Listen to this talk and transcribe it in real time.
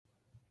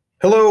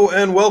Hello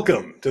and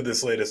welcome to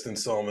this latest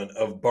installment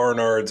of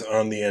Barnards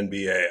on the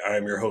NBA. I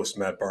am your host,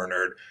 Matt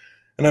Barnard,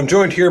 and I'm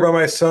joined here by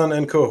my son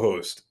and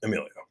co-host,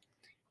 Emilio.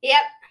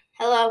 Yep.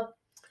 Hello.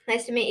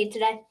 Nice to meet you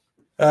today.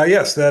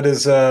 Yes, that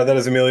is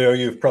Emilio.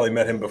 You've probably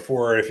met him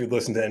before. If you've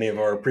listened to any of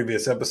our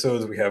previous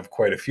episodes, we have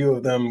quite a few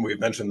of them. We've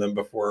mentioned them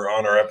before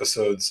on our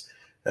episodes,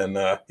 and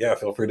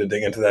feel free to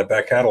dig into that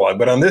back catalog.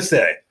 But on this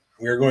day,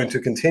 we are going to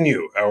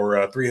continue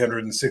our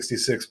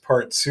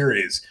 366-part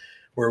series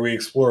where we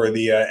explore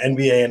the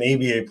NBA and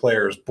ABA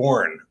players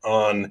born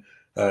on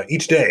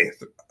each day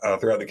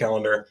throughout the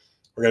calendar.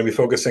 We're going to be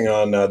focusing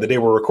on the day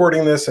we're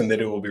recording this and the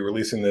day we'll be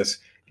releasing this,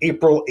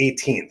 April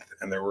 18th.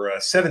 And there were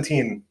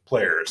 17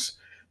 players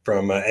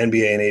from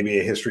NBA and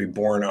ABA history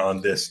born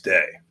on this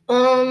day.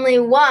 Only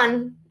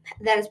one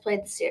that has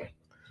played this year.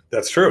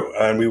 That's true,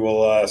 and we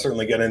will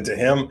certainly get into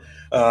him.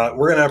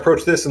 We're going to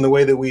approach this in the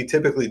way that we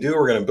typically do.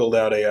 We're going to build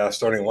out a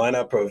starting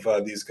lineup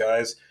of these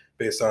guys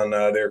based on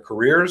their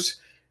careers.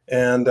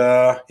 And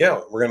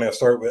we're going to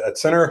start at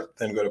center,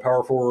 then go to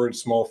power forward,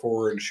 small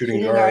forward,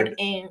 shooting guard,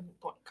 and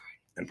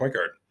point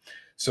guard.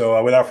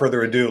 So without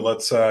further ado,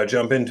 let's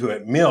jump into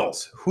it.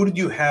 Mills, who did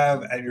you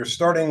have at your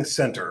starting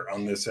center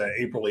on this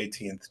April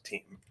 18th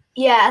team?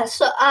 Yeah,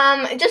 so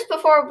just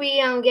before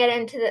we get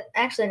into the –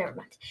 actually, never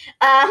mind.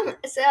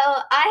 So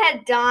I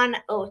had Don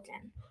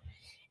Oten.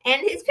 And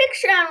his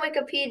picture on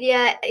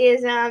Wikipedia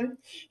is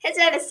he's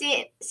at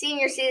a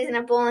senior season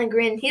at Bowling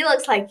Green. He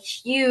looks like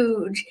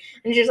huge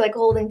and just like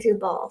holding two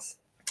balls.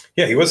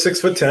 Yeah, he was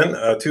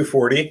 6'10",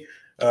 240.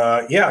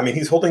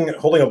 He's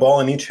holding a ball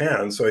in each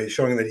hand, so he's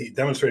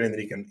demonstrating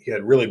that he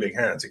had really big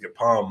hands. He could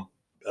palm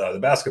the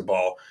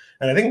basketball,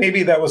 and I think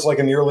maybe that was like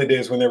in the early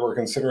days when they were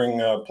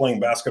considering playing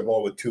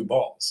basketball with two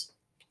balls.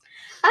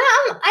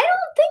 I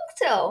don't think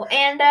so,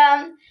 and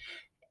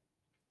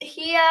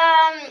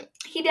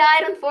he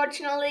died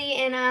unfortunately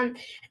in at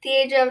the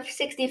age of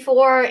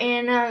 64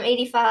 in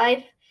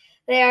 85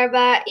 there,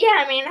 but yeah,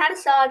 I mean, had a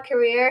solid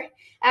career,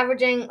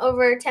 averaging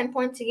over 10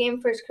 points a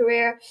game for his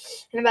career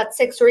and about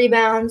 6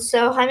 rebounds.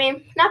 So I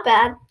mean, not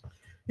bad.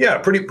 Yeah,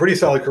 pretty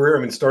solid career.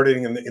 I mean,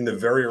 starting in the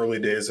very early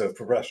days of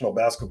professional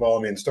basketball.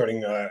 I mean,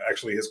 starting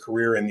actually his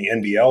career in the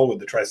NBL with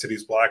the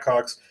Tri-Cities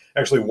Blackhawks.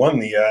 Actually won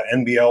the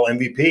NBL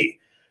MVP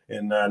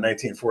in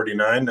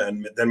 1949,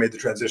 and then made the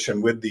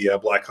transition with the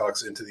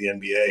Blackhawks into the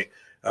NBA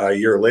a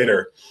year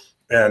later.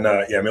 And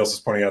Mills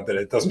is pointing out that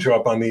it doesn't show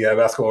up on the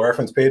basketball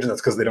reference page, and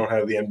that's because they don't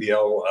have the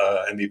NBL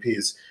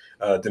MVPs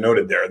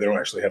denoted there. They don't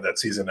actually have that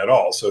season at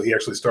all. So he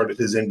actually started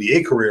his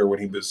NBA career when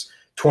he was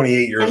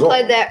 28 years old.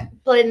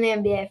 Played in the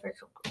NBA for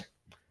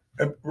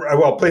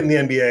played in the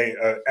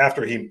NBA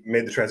after he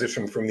made the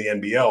transition from the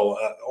NBL.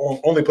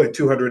 Only played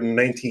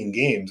 219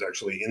 games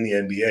actually in the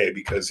NBA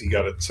because he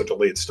got such a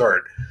late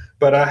start.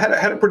 But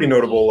had a pretty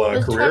notable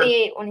career.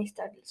 28 when he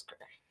started his career.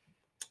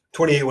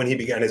 28 when he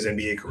began his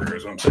NBA career,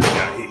 is what I'm saying.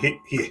 Yeah,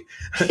 he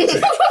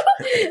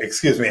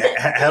excuse me,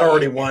 had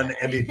already won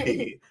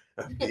MVP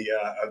of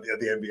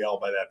the NBL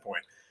by that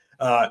point.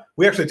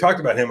 We actually talked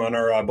about him on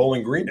our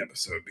Bowling Green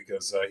episode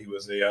because he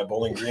was a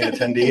Bowling Green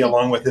attendee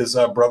along with his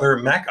brother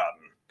Mac Otten.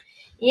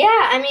 Yeah,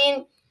 I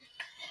mean,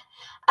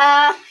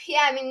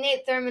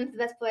 Nate Thurman's the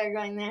best player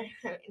going there.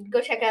 Go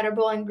check out our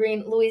Bowling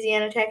Green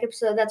Louisiana Tech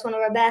episode. That's one of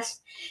our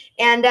best.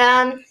 And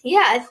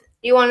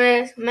you want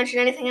to mention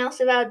anything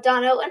else about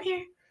Don Oten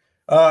here?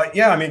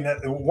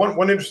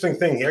 One interesting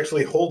thing, he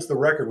actually holds the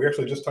record. We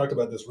actually just talked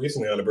about this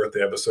recently on a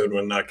birthday episode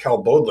when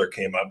Cal Bodler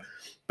came up.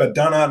 But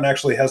Don Oten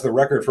actually has the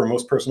record for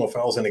most personal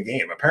fouls in a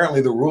game.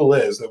 Apparently, the rule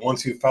is that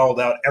once you fouled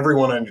out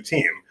everyone on your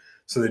team,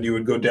 so that you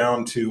would go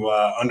down to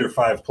under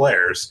 5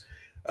 players,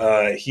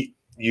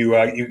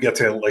 you get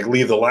to like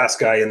leave the last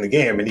guy in the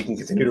game, and he can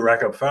continue to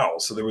rack up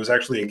fouls. So there was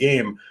actually a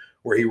game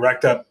where he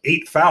racked up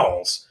 8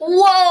 fouls.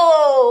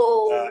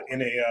 Whoa!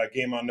 In a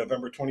game on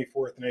November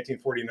 24th,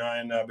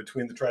 1949,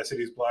 between the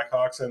Tri-Cities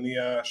Blackhawks and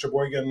the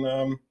Sheboygan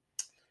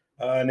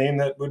name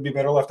that would be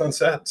better left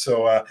unsaid.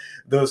 So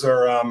those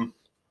are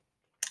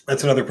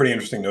that's another pretty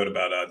interesting note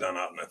about Don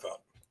Oten, I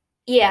thought.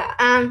 Yeah.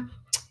 I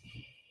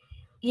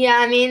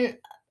mean,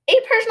 8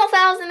 personal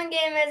fouls in a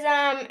game is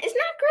not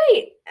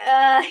great.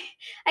 I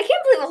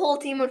can't believe a whole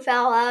team would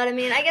foul out. I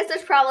mean, I guess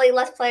there's probably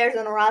less players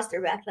on the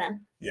roster back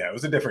then. Yeah, it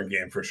was a different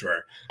game for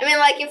sure. I mean,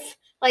 like if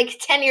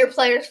 10-year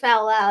players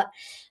foul out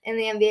in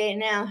the NBA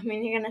now, I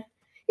mean, you're gonna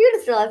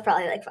still have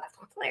probably like 5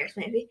 more players,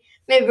 maybe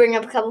bring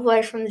up a couple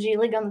players from the G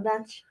League on the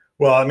bench.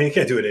 Well, I mean, you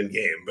can't do it in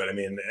game, but I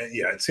mean,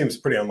 it seems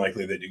pretty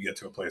unlikely that you get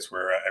to a place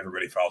where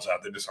everybody fouls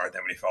out. There just aren't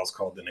that many fouls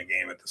called in a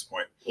game at this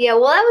point. Yeah,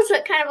 well, that was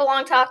kind of a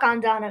long talk on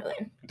Don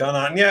Oten. Don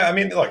Oten, yeah, I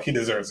mean, look, he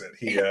deserves it.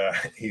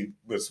 He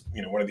was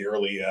one of the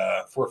early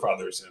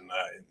forefathers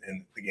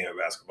in the game of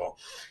basketball.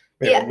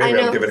 Maybe I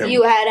know.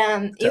 You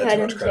had too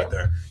much credit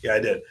there. Yeah, I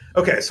did.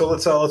 Okay, so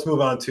let's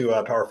move on to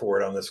power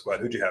forward on this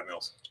squad. Who'd you have,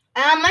 Mills?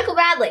 Michael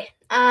Bradley.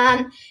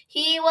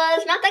 He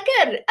was not that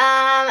good.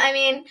 I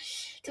mean,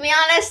 to be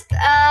honest,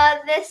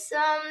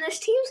 this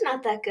team's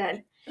not that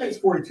good. He's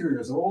 42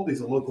 years old. He's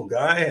a local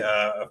guy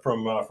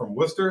from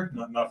Worcester,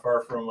 not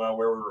far from where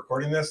we're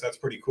recording this. That's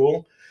pretty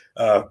cool.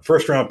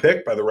 First round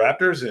pick by the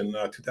Raptors in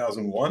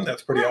 2001.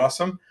 That's pretty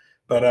awesome.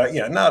 But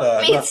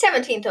it's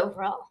 17th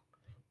overall.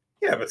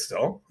 Yeah, but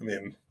still, I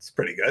mean, it's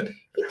pretty good.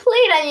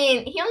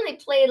 He only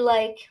played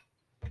like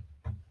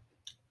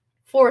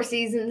 4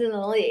 seasons in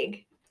the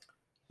league.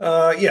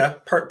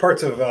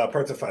 Parts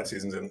of 5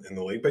 seasons in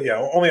the league, but yeah,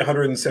 only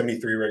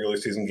 173 regular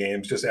season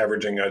games, just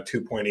averaging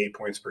 2.8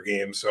 points per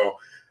game. So,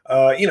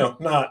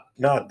 not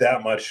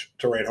that much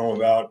to write home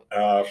about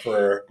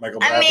for Michael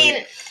Bradley. I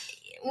mean,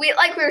 we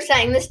were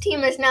saying, this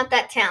team is not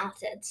that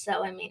talented.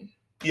 So, I mean,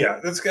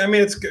 yeah, it's kind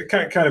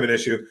of an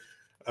issue.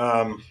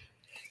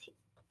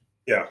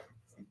 Yeah.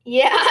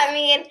 Yeah, I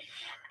mean,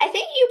 I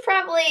think you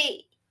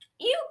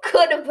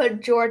could have put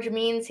George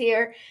Means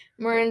here.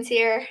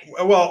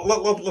 Well,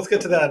 let's get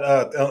to that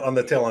on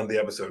the tail end of the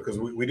episode, because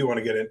we do want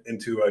to get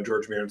into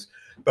George Mearns.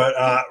 But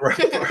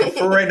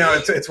for right now,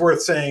 it's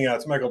worth saying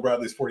it's Michael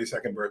Bradley's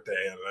 42nd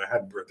birthday, and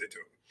happy birthday to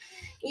him.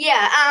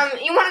 Yeah.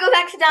 You want to go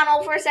back to Don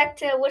Old for a sec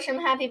to wish him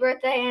happy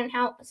birthday and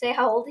say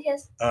how old he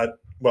is?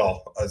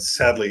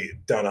 Sadly,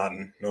 Don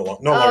Otten no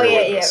longer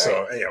with us.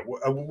 Right.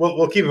 So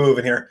we'll keep it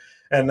moving here.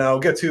 And we'll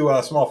get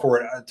to small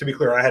forward. To be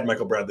clear, I had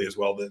Michael Bradley as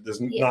well. There's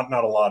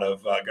not a lot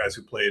of guys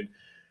who played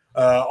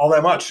all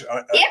that much.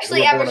 He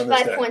actually averaged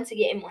 5 points a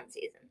game one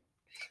season.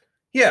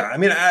 Yeah, I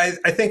mean, I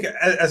think,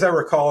 as I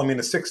recall, I mean,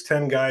 a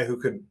 6'10" guy who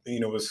could,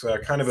 was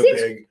kind of a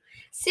big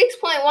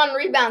 6.1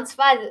 rebounds,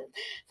 5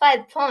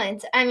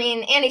 points. I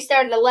mean, and he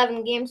started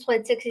 11 games,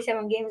 played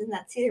 67 games in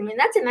that season. I mean,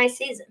 that's a nice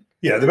season.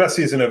 Yeah, the best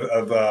season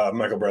of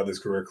Michael Bradley's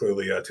career,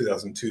 clearly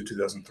 2002,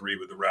 2003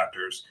 with the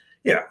Raptors.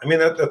 Yeah, I mean,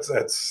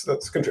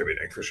 that's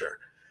contributing for sure.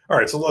 All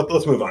right, so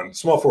let's move on.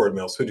 Small forward,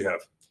 Mills, who'd you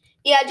have?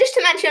 Yeah, just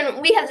to mention,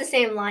 we have the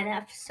same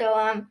lineup,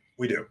 so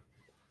we do.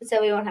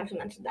 So we won't have to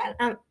mention that.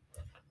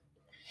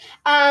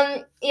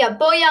 Bojan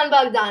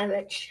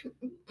Bogdanovic,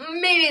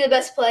 maybe the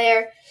best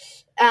player.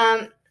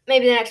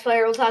 Maybe the next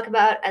player we'll talk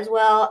about as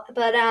well.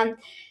 But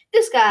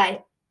this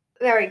guy,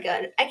 very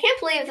good. I can't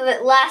believe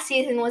that last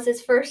season was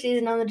his first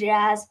season on the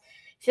Jazz.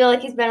 I feel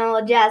like he's been on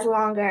the Jazz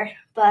longer,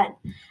 but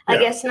I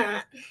guess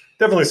not.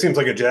 Definitely seems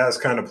like a Jazz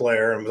kind of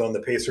player, and was on the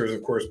Pacers,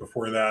 of course,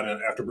 before that,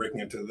 and after breaking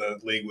into the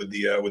league with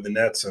the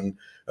Nets and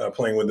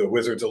playing with the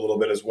Wizards a little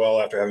bit as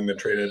well, after having been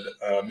traded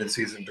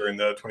midseason during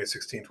the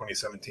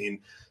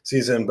 2016-2017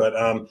 season. But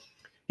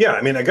yeah,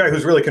 I mean, a guy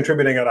who's really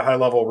contributing at a high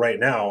level right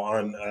now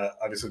on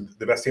obviously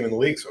the best team in the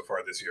league so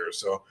far this year.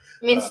 So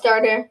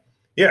starter.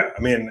 Yeah, I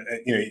mean,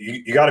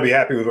 you got to be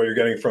happy with what you're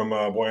getting from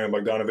Bojan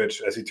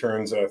Bogdanovic as he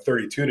turns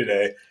 32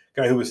 today.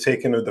 Guy who was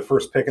taken with the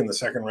first pick in the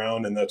second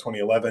round in the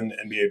 2011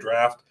 NBA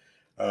draft.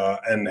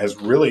 And has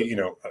really,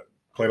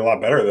 played a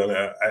lot better than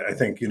I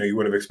think, you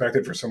would have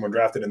expected for someone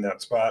drafted in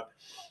that spot.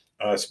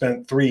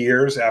 Spent 3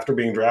 years after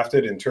being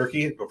drafted in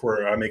Turkey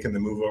before making the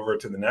move over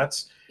to the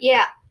Nets.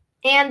 Yeah,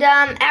 and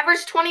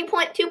averaged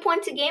 20.2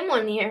 points a game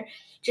 1 year,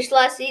 just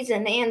last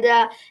season. And,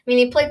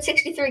 he played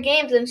 63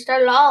 games and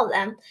started all of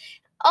them.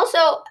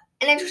 Also,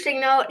 an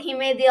interesting note, he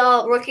made the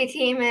all-rookie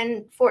team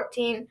in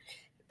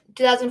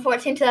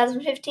 2014,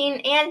 2015,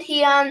 and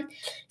he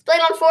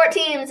played on 4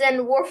 teams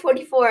and wore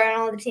 44 on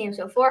all the teams.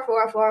 So 4.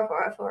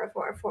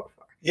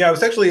 Yeah, I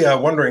was actually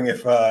wondering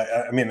if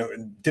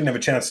didn't have a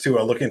chance to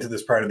look into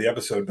this prior to the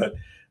episode, but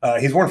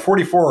he's worn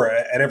 44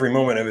 at every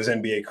moment of his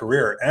NBA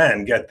career,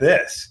 and get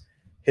this,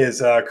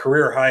 his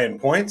career high in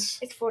points.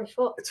 It's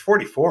 44. It's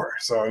 44.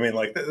 So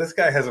this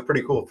guy has a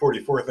pretty cool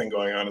 44 thing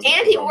going on.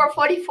 And he wore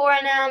 44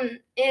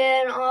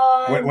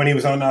 when he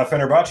was on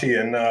Fenerbahce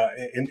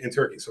in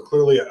Turkey. So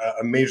clearly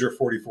a major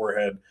 44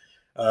 head.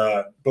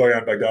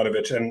 Bojan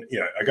Bogdanovic, and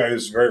a guy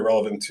who's very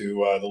relevant to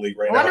the league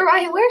right now. I wonder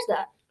why he wears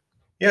that.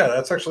 Yeah,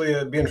 that's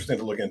actually be interesting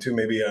to look into.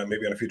 Maybe on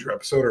a future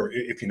episode, or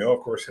if of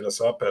course, hit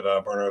us up at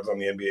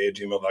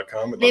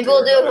barnardsonthennba@gmail.com. Maybe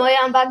we'll do a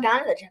Bojan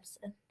Bogdanovic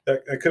episode.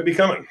 That could be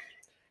coming.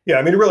 Yeah,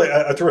 I mean, really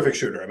a terrific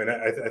shooter. I mean,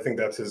 I think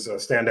that's his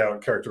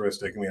standout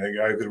characteristic. I mean, a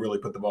guy who could really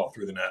put the ball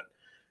through the net.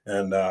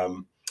 And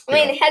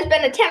he has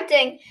been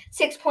attempting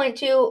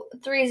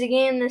 6.2 threes a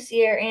game this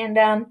year, and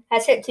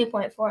has hit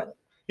 2.4.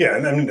 Yeah,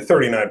 and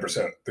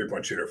 39%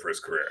 three-point shooter for his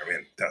career. I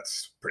mean,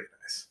 that's pretty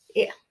nice.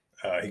 Yeah.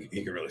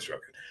 He could really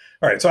stroke it.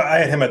 All right, so I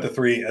had him at the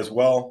 3 as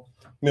well.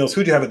 Mills,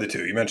 who'd you have at the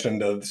 2? You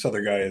mentioned this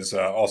other guy is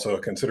also a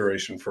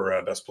consideration for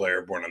best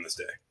player born on this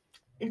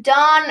day.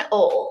 Don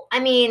Ole. I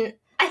mean,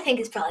 I think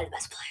he's probably the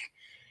best player.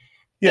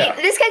 Yeah.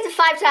 This guy's a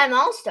 5-time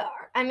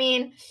All-Star. I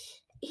mean,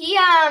 he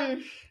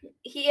averaged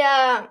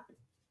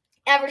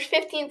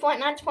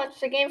 15.9 points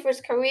per game for his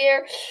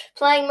career,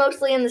 playing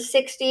mostly in the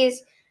 60s.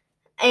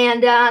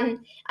 And,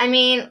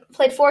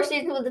 played 4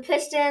 seasons with the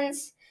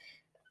Pistons,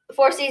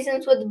 4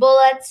 seasons with the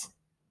Bullets,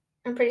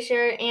 I'm pretty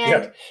sure,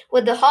 and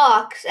with the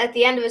Hawks at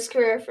the end of his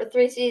career for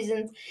 3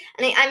 seasons.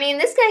 And,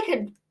 this guy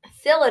could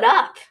fill it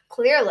up,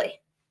 clearly.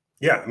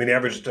 Yeah, he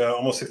averaged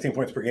almost 16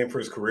 points per game for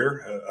his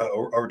career,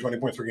 over 20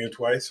 points per game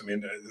twice.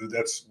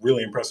 That's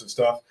really impressive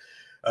stuff.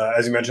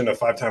 As you mentioned, a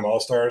 5-time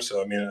All-Star.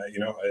 So,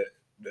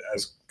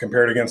 as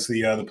compared against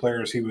the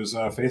players he was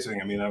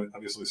facing,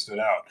 obviously stood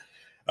out.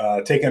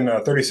 Taken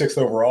 36th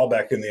overall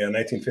back in the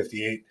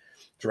 1958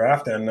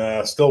 draft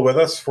and still with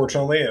us,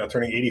 fortunately,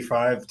 turning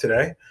 85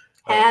 today.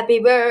 Happy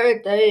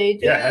birthday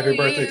to happy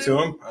birthday to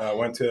him.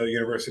 Went to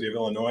University of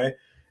Illinois.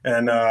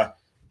 And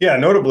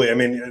notably, I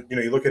mean,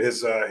 you look at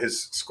his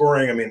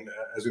scoring. I mean,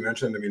 as we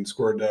mentioned, I mean,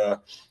 scored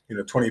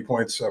 20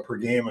 points per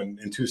game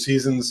in 2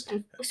 seasons.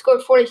 And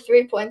scored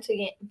 43 points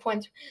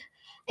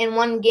in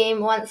one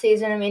game, one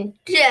season. I mean,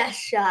 just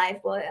shy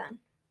of Boyan.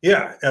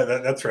 Yeah,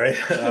 that's right.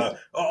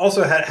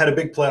 Also had a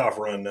big playoff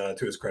run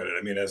to his credit.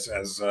 I mean, as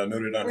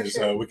noted on his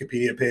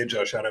Wikipedia page,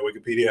 shout out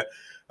Wikipedia,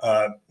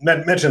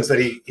 mentions that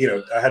he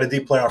had a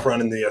deep playoff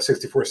run in the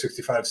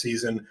 64-65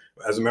 season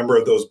as a member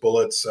of those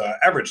Bullets.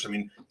 Averaged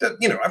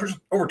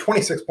over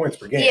 26 points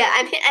per game. Yeah,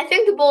 I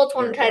think the Bullets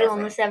won the title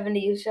in the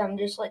 70s,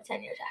 just like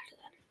 10 years after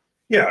that.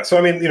 Yeah, so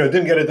I mean,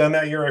 didn't get it done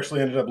that year.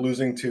 Actually, ended up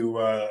losing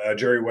to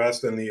Jerry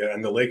West and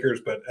the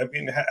Lakers, but I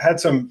mean, had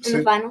some in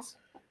the finals.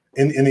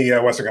 In the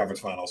Western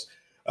Conference Finals,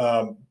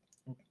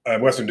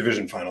 Western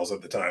Division Finals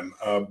at the time,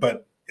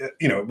 but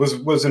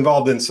was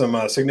involved in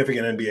some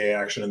significant NBA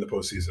action in the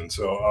postseason.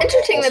 So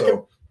interesting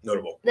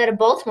notable that a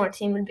Baltimore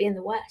team would be in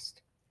the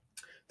West.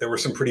 There were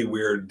some pretty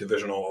weird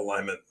divisional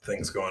alignment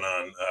things going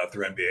on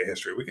through NBA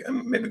history. We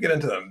can maybe get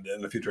into them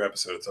in a future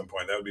episode at some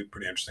point. That would be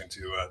pretty interesting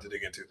to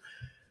dig into.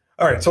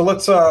 All right, so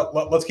let's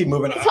keep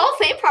moving. His Hall of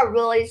Fame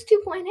probability is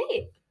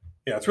 2.8.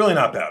 Yeah, it's really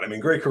not bad. I mean,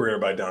 great career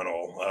by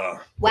Donald.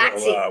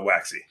 Waxy.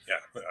 Waxy.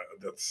 Yeah,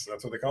 that's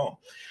what they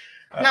call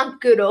him. Not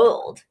good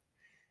old.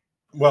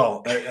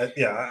 Well,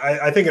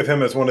 I think of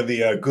him as one of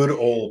the good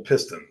old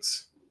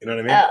Pistons. You know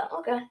what I mean? Oh,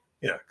 okay.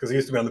 Yeah, because he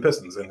used to be on the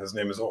Pistons, and his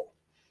name is Ole.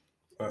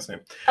 Last name.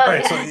 Oh, all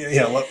right,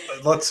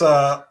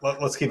 so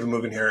let's keep it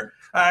moving here.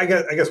 I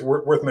guess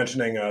worth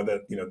mentioning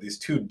that these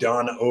 2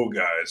 Don O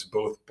guys,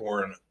 both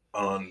born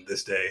on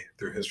this day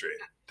through history.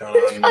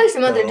 There's probably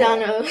some other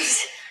Don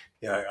O's.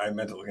 Yeah, I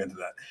meant to look into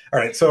that. All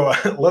right, so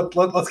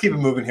let's keep it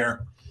moving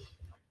here.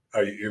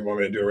 You want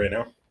me to do it right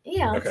now?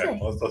 Yeah. Okay,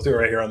 let's do it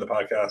right here on the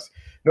podcast.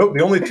 Nope,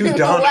 the only 2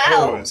 Don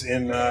O's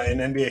in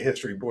NBA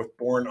history, both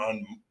born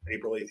on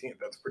April 18th.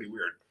 That's pretty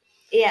weird.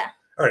 Yeah.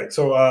 All right,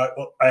 so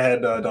I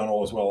had Don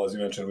O as well. As you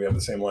mentioned, we have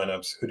the same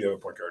lineups. Who do you have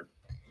at point guard?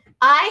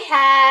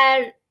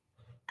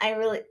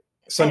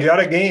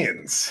 Sundiata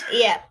Gaines.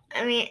 Yeah,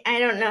 I mean, I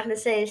don't know how to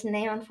say his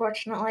name,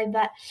 unfortunately,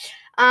 but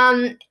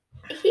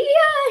he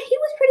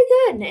was pretty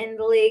good in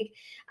the league.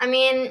 I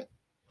mean,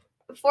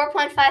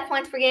 4.5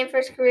 points per game for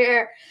his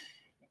career.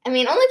 I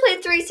mean, only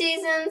played 3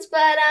 seasons, but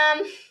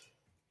I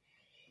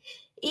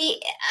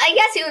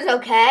guess he was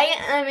okay.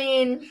 I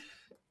mean,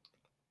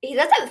 he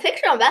does have a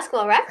picture on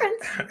Basketball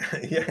Reference.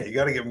 Yeah, you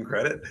got to give him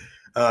credit.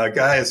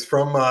 Guy is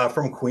from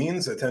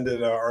Queens,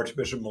 attended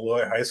Archbishop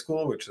Malloy High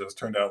School, which has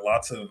turned out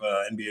lots of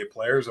NBA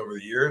players over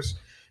the years.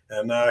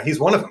 And he's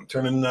one of them,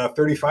 turning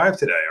 35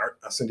 today.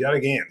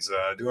 Sundiata Gaines,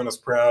 doing us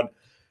proud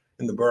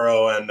in the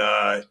borough. And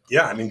I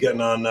mean,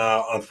 getting on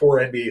 4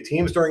 NBA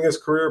teams during his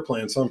career,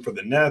 playing some for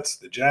the Nets,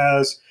 the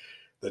Jazz,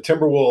 the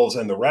Timberwolves,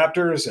 and the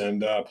Raptors,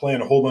 and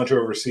playing a whole bunch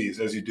overseas,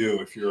 as you do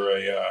if you're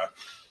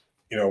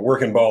a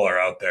working baller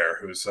out there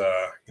who's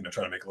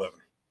trying to make a living.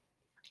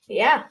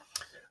 Yeah.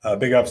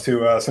 Big ups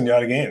to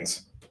Sundiata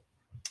Gaines.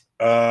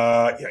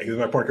 He was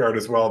my point guard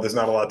as well. There's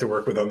not a lot to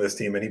work with on this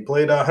team, and he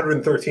played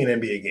 113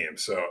 NBA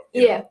games. So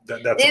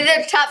that's these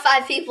are top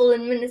 5 people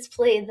in minutes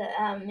played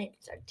that made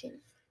the start team.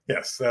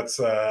 Yes, that's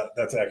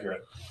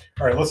accurate.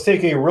 All right, let's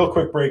take a real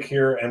quick break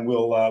here, and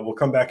we'll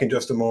come back in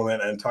just a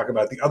moment and talk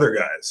about the other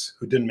guys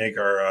who didn't make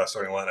our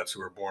starting lineups who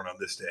were born on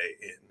this day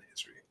in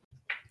history.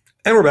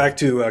 And we're back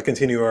to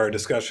continue our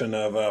discussion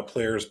of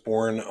players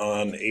born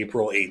on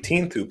April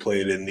 18th who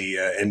played in the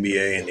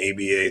NBA and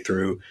ABA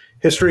through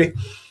history.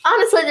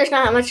 Honestly, there's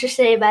not much to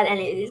say about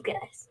any of these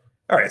guys.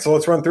 All right, so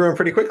let's run through them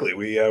pretty quickly.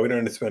 We don't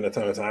need to spend a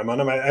ton of time on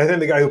them. I think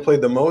the guy who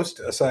played the most,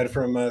 aside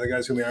from the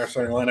guys who made our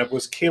starting lineup,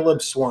 was Caleb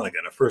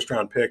Swanigan, a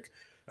first-round pick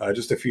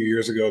just a few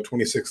years ago,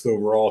 26th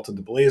overall to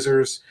the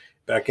Blazers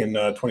back in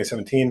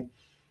 2017. Didn't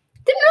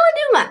really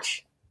do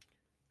much.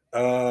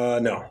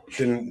 No,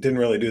 didn't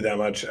really do that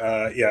much.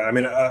 I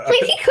mean,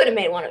 he could have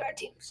made one of our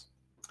teams.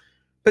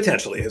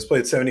 Potentially. Has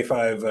played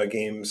 75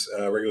 games,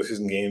 regular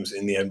season games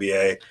in the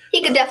NBA.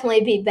 He could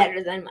definitely be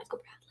better than Michael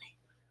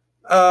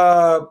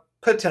Bradley.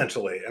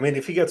 Potentially. I mean,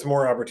 if he gets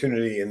more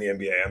opportunity in the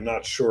NBA, I'm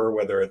not sure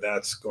whether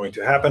that's going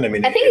to happen. I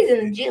mean, I think he's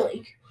in the G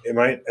League. It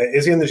might.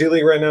 Is he in the G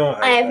League right now?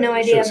 I have no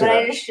idea, but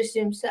I just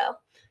assume so.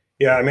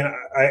 Yeah, I mean,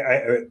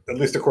 I at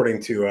least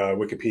according to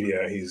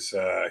Wikipedia, he's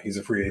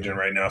a free agent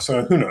right now.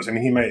 So who knows? I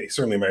mean, he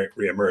certainly might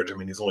reemerge. I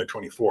mean, he's only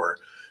 24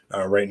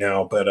 right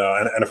now, but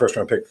and a first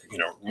round pick.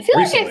 I feel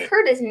like I've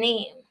heard his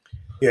name.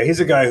 Yeah,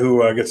 he's a guy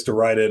who gets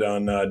derided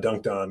on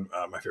Dunked On,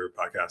 my favorite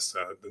podcast.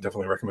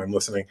 Definitely recommend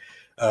listening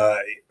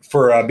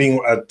for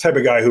being a type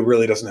of guy who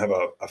really doesn't have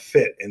a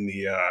fit in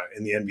the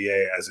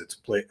NBA as it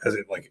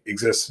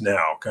exists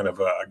now. Kind of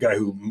a guy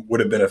who would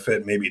have been a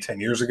fit maybe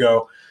 10 years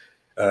ago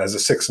as a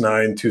 6'9",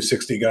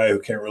 260 guy who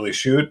can't really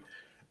shoot.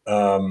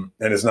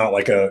 and is not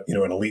like an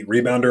elite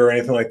rebounder or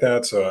anything like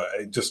that. So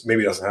it just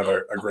maybe doesn't have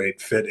a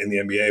great fit in the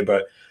NBA.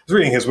 But I was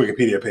reading his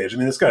Wikipedia page. I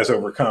mean, this guy's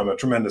overcome a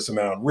tremendous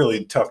amount,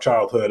 really tough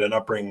childhood and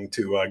upbringing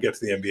to get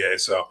to the NBA.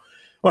 So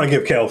I want to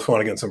give Caleb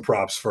Swanigan some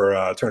props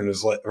for turning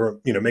his life, or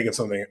making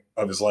something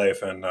of his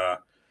life, and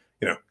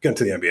getting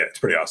to the NBA. It's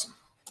pretty awesome.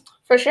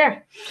 For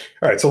sure.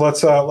 All right, so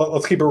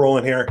let's keep it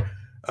rolling here.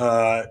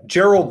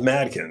 Gerald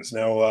Madkins.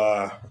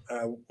 Now,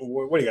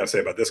 what do you got to say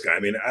about this guy? I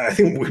mean, I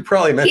think we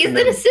probably mentioned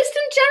he's an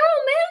assistant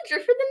general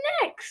manager for the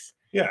Knicks.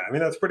 Yeah, I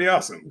mean, that's pretty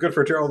awesome. Good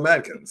for Gerald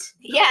Madkins.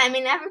 Yeah, I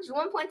mean, averaged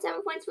 1.7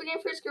 points per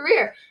game for his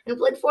career and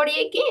played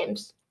 48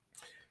 games.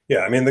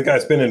 Yeah, I mean, the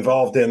guy's been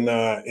involved in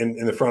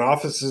the front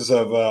offices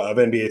of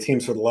NBA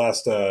teams for the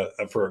last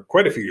for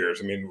quite a few years.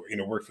 I mean,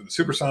 worked for the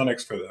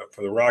Supersonics,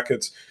 for the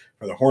Rockets,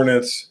 for the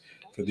Hornets,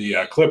 for the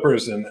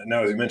Clippers, and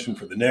now, as you mentioned,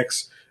 for the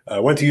Knicks.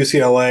 Went to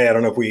UCLA. I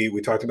don't know if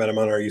we talked about him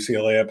on our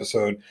UCLA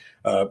episode.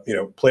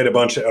 Played a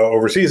bunch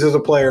overseas as a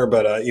player,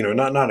 but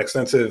not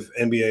extensive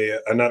NBA,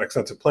 not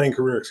extensive playing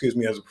career,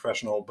 as a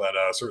professional, but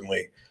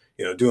certainly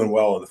doing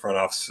well in the front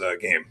office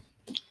game.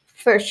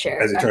 For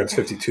sure. As he turns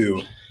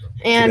 52.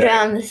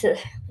 And this is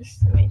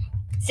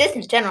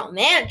assistant general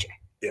manager.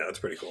 Yeah, that's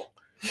pretty cool.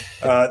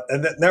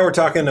 And now we're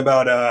talking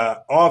about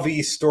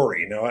Avi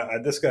Story. Now,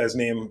 this guy's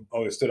name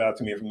always stood out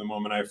to me from the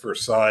moment I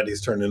first saw it.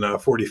 He's turning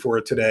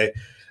 44 today.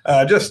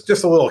 Just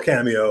a little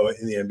cameo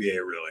in the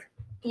NBA, really.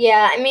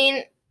 Yeah, I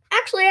mean,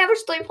 actually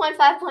averaged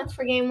 3.5 points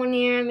per game 1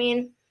 year. I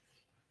mean,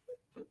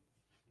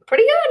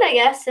 pretty good, I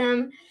guess.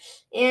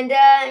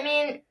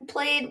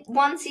 Played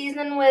one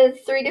season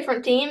with 3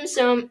 different teams,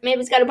 so maybe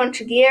he's got a bunch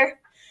of gear.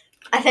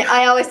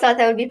 I always thought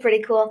that would be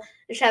pretty cool,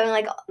 just having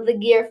like the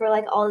gear for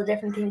like all the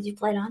different teams you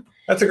played on.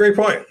 That's a great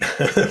point.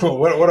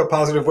 What a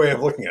positive way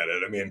of looking at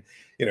it. I mean,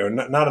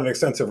 not an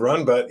extensive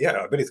run, but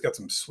yeah, I bet he's got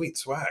some sweet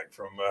swag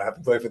from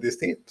having played for these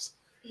teams.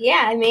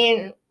 Yeah, I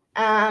mean,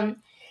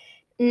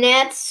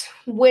 Nets,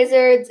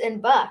 Wizards,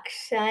 and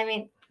Bucks. I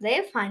mean, they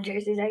have fine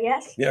jerseys, I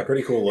guess. Yeah,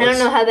 pretty cool looks. I don't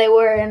know how they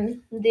were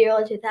in the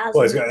early 2000s.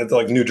 Well, he's got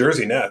like New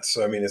Jersey Nets.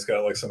 So, I mean, he's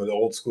got like some of the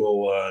old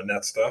school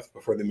Nets stuff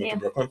before they moved to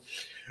Brooklyn.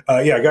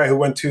 A guy who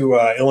went to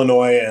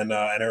Illinois and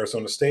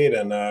Arizona State,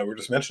 and we're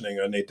just mentioning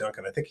Nate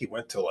Duncan. I think he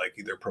went to like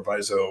either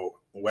Proviso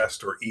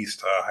West or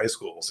East high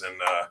schools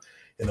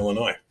in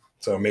Illinois.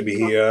 So maybe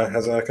he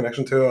has a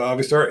connection to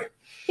Avi Story.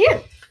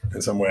 Yeah.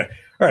 In some way.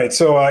 All right.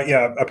 So,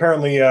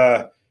 apparently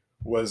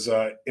was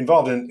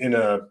involved in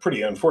a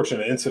pretty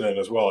unfortunate incident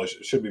as well. It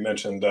should be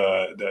mentioned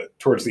that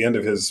towards the end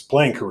of his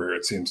playing career,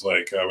 it seems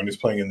like when he was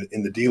playing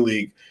in the D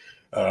League,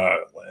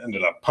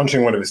 ended up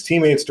punching one of his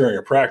teammates during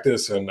a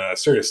practice and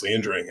seriously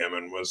injuring him,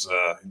 and was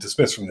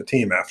dismissed from the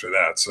team after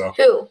that. So,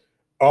 who?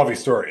 Avi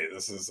Story.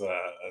 This is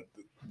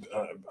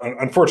an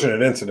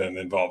unfortunate incident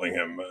involving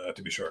him,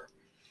 to be sure.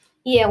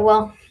 Yeah,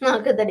 well,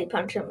 not good that he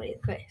punched somebody in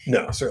the face.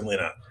 No, certainly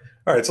not.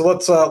 All right, so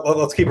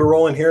let's keep it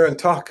rolling here and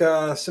talk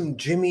some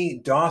Jimmy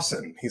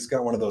Dawson. He's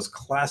got one of those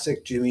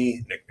classic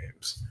Jimmy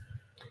nicknames.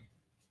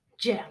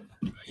 Jim.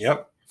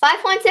 Yep.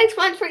 5.6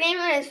 points per game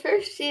in his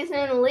first season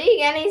in the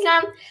league, and he's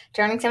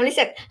turning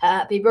 76.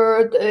 Happy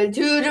birthday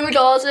to Jimmy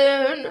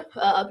Dawson.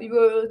 Happy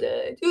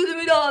birthday to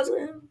Jimmy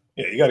Dawson.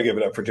 Yeah, you got to give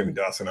it up for Jimmy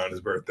Dawson on his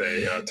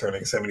birthday,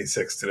 turning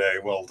 76 today.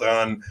 Well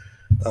done.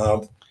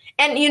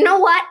 And you know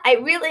what? I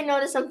really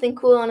noticed something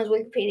cool on his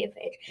Wikipedia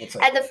page. What's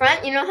that? At the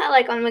front, you know how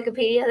like on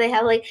Wikipedia they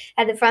have like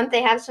at the front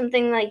they have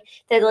something like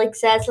that like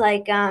says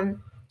like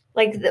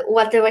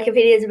what the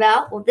Wikipedia is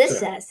about. Well, this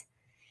says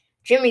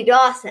Jimmy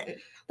Dawson,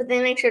 but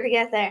they make sure to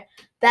get there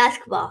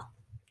basketball.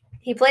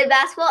 He played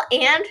basketball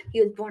and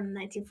he was born in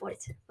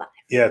 1945.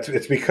 Yeah,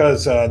 it's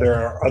because there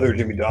are other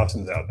Jimmy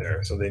Dawsons out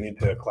there, so they need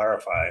to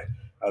clarify.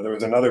 There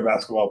was another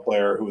basketball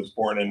player who was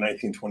born in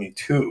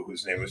 1922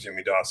 whose name was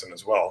Jimmy Dawson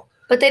as well.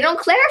 But they don't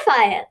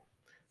clarify it.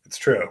 It's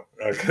true.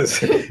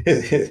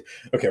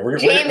 Okay, we're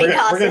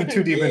getting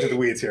too deep into the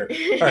weeds here.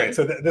 All right,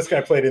 so this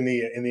guy played in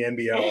the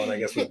NBL and I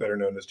guess was better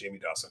known as Jamie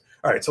Dawson.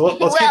 All right, so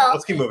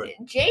let's keep moving.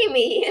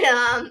 Jamie,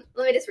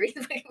 let me just read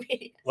the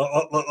Wikipedia.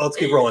 Let's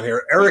keep rolling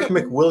here. Eric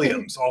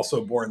McWilliams,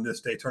 also born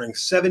this day, turning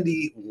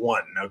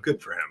 71. Now,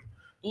 good for him.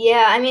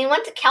 Yeah, I mean,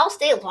 went to Cal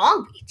State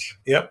Long Beach.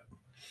 Yep.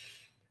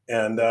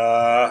 And,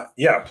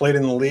 played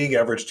in the league,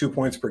 averaged 2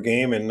 points per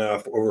game in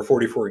over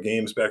 44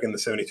 games back in the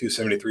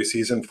 72-73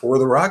 season for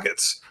the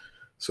Rockets.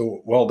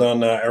 So well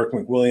done, Eric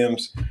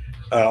McWilliams.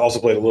 Also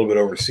played a little bit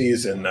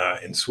overseas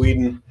in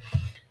Sweden.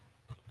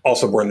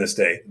 Also born this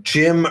day.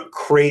 Jim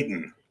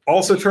Creighton,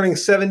 also turning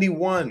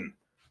 71.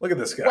 Look at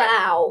this guy.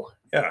 Wow.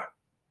 Yeah.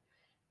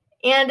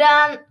 And,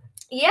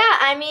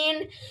 I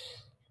mean,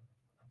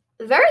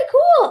 very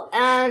cool.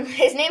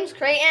 His name's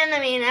Creighton. I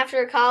mean,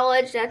 after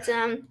college, that's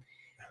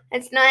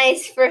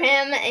nice for him.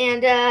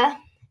 And,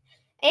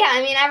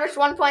 averaged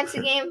 1 point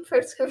a game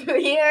for his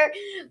career,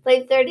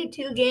 played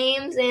 32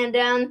 games,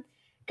 and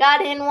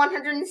got in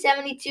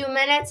 172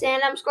 minutes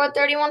and scored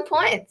 31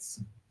 points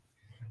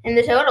in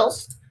the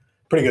totals.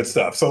 Pretty good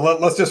stuff. So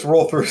let's just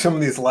roll through some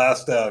of these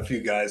last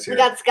few guys here. We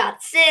got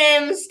Scott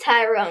Sims,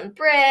 Tyrone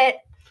Britt.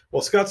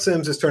 Well, Scott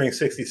Sims is turning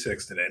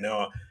 66 today.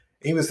 Now,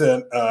 He was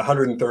the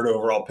 103rd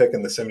overall pick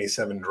in the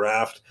 77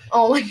 draft.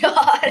 Oh my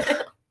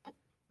God.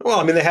 Well,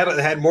 I mean, they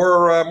had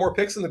more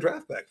picks in the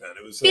draft back then.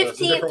 It was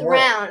 15th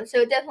round,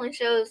 so it definitely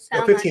shows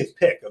how 15th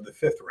pick of the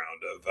 5th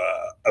round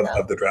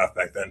of the draft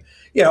back then.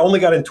 Yeah, only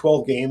got in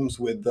 12 games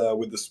with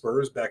the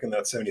Spurs back in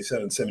that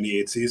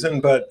 77-78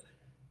 season, but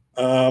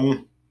he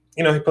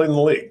played in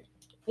the league.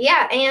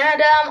 Yeah,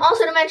 and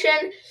also to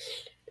mention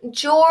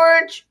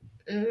George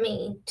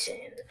Means.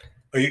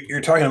 Oh,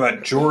 you're talking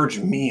about George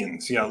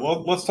Means. Yeah,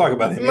 let's talk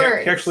about him.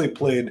 He actually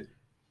played,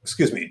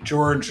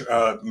 George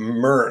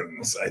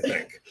Mearns, I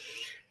think.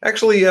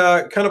 Actually,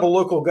 kind of a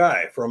local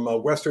guy from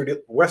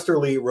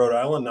Westerly, Rhode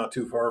Island, not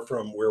too far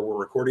from where we're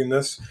recording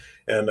this,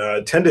 and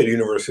attended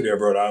University of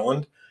Rhode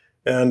Island.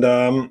 And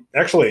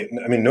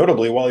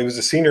notably, while he was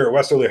a senior at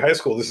Westerly High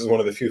School, this is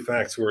one of the few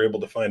facts we were able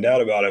to find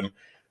out about him.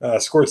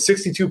 Scored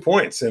 62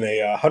 points in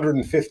a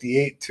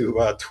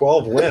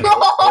 158-12 win.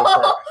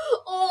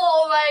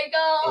 Oh my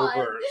God!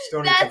 Over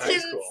Stonington That's High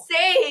School.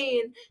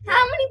 Insane. Yeah.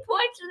 How many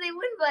points did they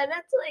win by?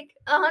 That's like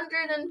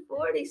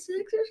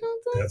 146 or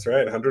something. That's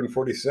right,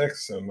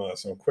 146. Some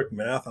quick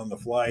math on the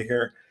fly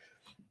here.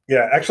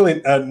 Yeah,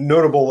 actually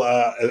notable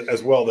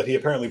as well that he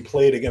apparently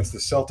played against the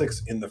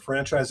Celtics in the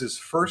franchise's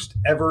first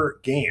ever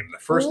game, the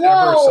first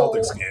ever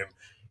Celtics game.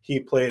 He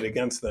played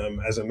against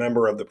them as a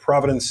member of the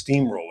Providence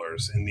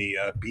Steamrollers in the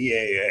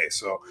BAA.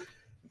 So,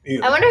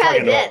 I wonder how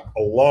he did.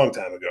 A long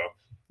time ago.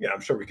 Yeah, I'm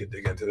sure we could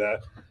dig into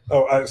that.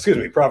 Oh,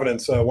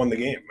 Providence won the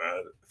game,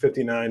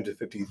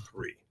 59-53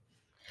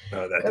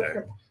 that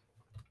day.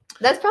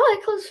 That's probably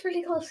a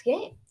pretty close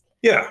game.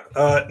 Yeah,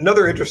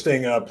 another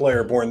interesting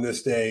player born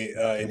this day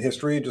in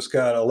history. Just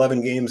got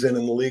 11 games in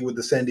the league with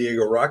the San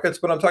Diego Rockets,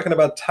 but I'm talking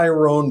about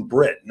Tyrone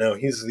Britt. Now,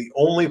 he's the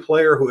only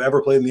player who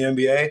ever played in the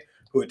NBA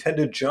who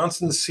attended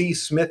Johnson C.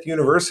 Smith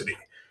University.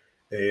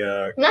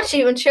 I'm not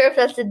even sure if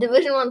that's a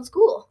Division I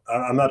school.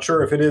 I'm not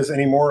sure if it is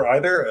anymore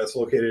either. It's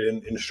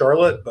located in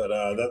Charlotte, but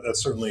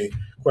that's certainly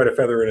quite a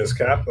feather in his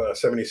cap.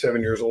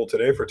 77 years old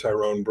today for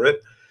Tyrone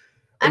Britt.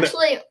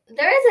 Actually,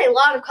 there is a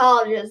lot of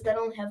colleges that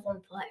only have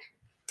one player.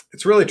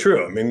 It's really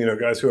true. I mean,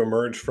 guys who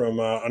emerge from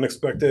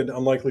unexpected,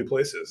 unlikely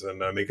places and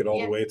make it all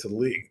the way to the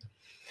league.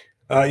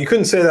 You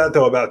couldn't say that,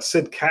 though, about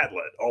Sid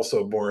Catlett,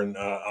 also born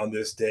on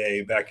this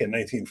day back in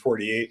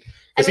 1948,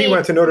 because he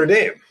went to Notre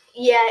Dame.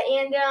 Yeah,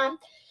 and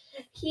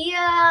he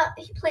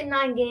played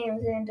 9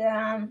 games, and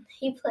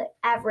he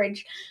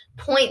averaged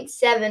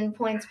 0.7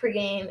 points per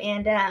game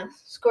and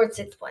scored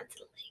 6 points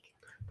in the league.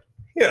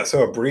 Yeah,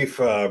 so a brief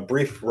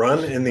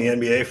run in the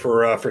NBA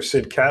for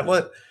Sid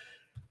Catlett.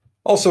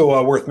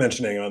 Also worth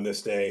mentioning on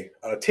this day,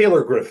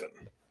 Taylor Griffin,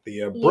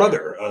 the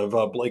brother of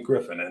Blake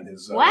Griffin and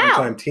his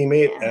one-time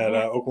teammate at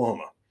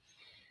Oklahoma.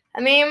 I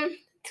mean,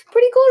 it's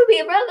pretty cool to be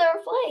a brother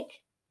of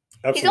Blake.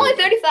 Absolutely. He's only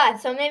 35,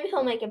 so maybe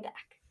he'll make it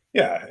back.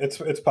 Yeah,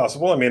 it's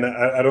possible. I mean,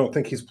 I don't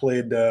think he's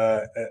played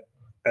at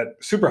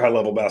super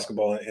high-level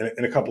basketball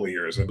in a couple of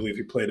years. I believe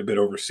he played a bit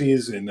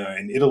overseas in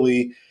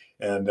Italy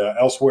and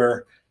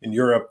elsewhere in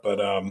Europe, but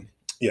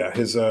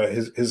his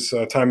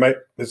time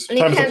as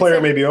a player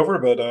may be over,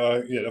 but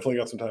definitely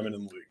got some time in the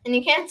league. And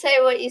you can't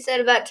say what you said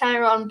about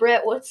Tyrone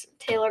Britt with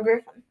Taylor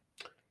Griffin.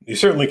 You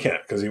certainly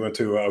can't, because he went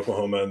to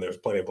Oklahoma, and there's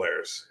plenty of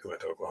players who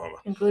went to Oklahoma.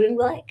 Including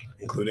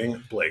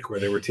Blake, where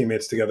they were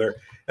teammates together.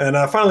 And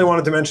I finally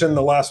wanted to mention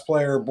the last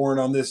player born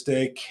on this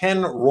day,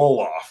 Ken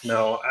Roloff.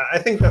 Now, I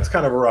think that's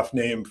kind of a rough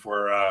name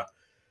for a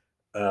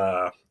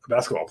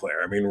basketball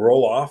player. I mean,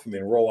 roll off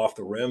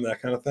the rim,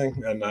 that kind of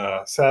thing. And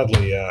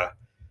sadly,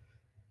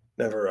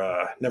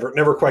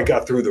 never quite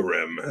got through the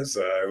rim, as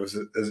it was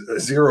a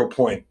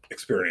 0-point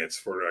experience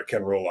for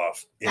Ken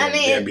Roloff in the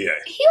NBA.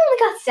 He only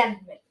got 7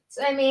 minutes.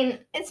 I mean,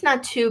 it's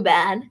not too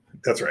bad.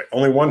 That's right.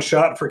 Only one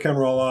shot for Ken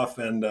Roloff,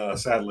 and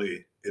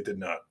sadly, it did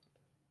not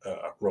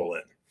roll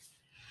in.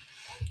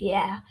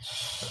 Yeah.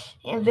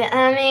 But,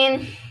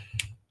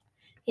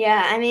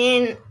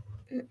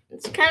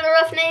 it's kind of a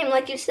rough name,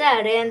 like you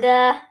said. And,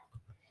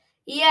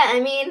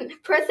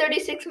 per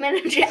 36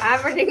 minutes, you're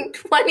averaging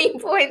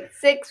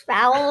 20.6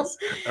 fouls.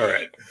 All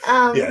right.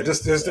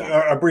 Just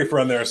a brief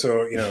run there.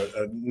 So,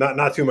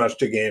 not too much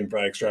to gain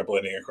by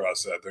extrapolating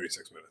across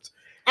 36 minutes.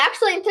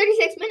 Actually, in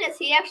 36 minutes,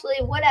 he actually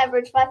would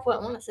average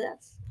 5.1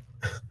 assists.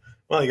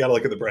 Well, you got to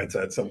look at the bright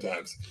side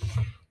sometimes.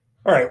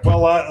 All right.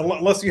 Well,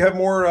 unless you have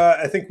more,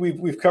 I think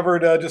we've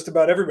covered just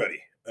about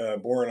everybody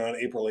born on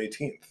April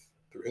 18th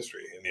through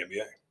history in the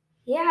NBA.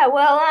 Yeah.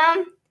 Well,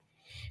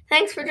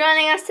 thanks for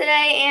joining us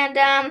today. And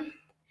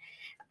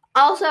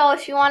also,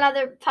 if you want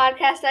other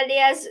podcast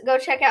ideas, go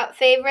check out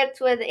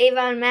Favorites with Ava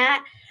and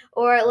Matt,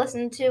 or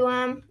listen to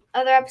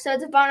other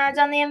episodes of Barnards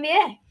on the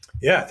NBA.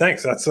 Yeah,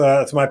 thanks. That's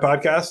my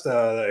podcast.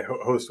 I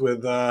host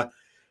with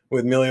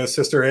Emilio's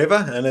sister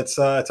Ava, and it's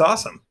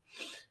awesome.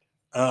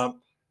 Thanks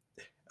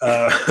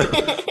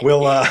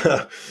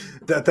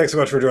so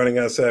much for joining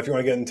us. If you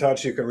want to get in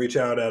touch, you can reach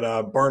out at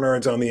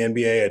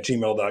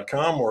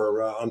barnardsonthенba@gmail.com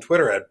or on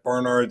Twitter at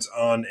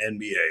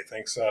barnardsonnba.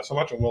 Thanks so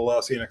much, and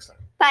we'll see you next time.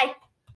 Bye.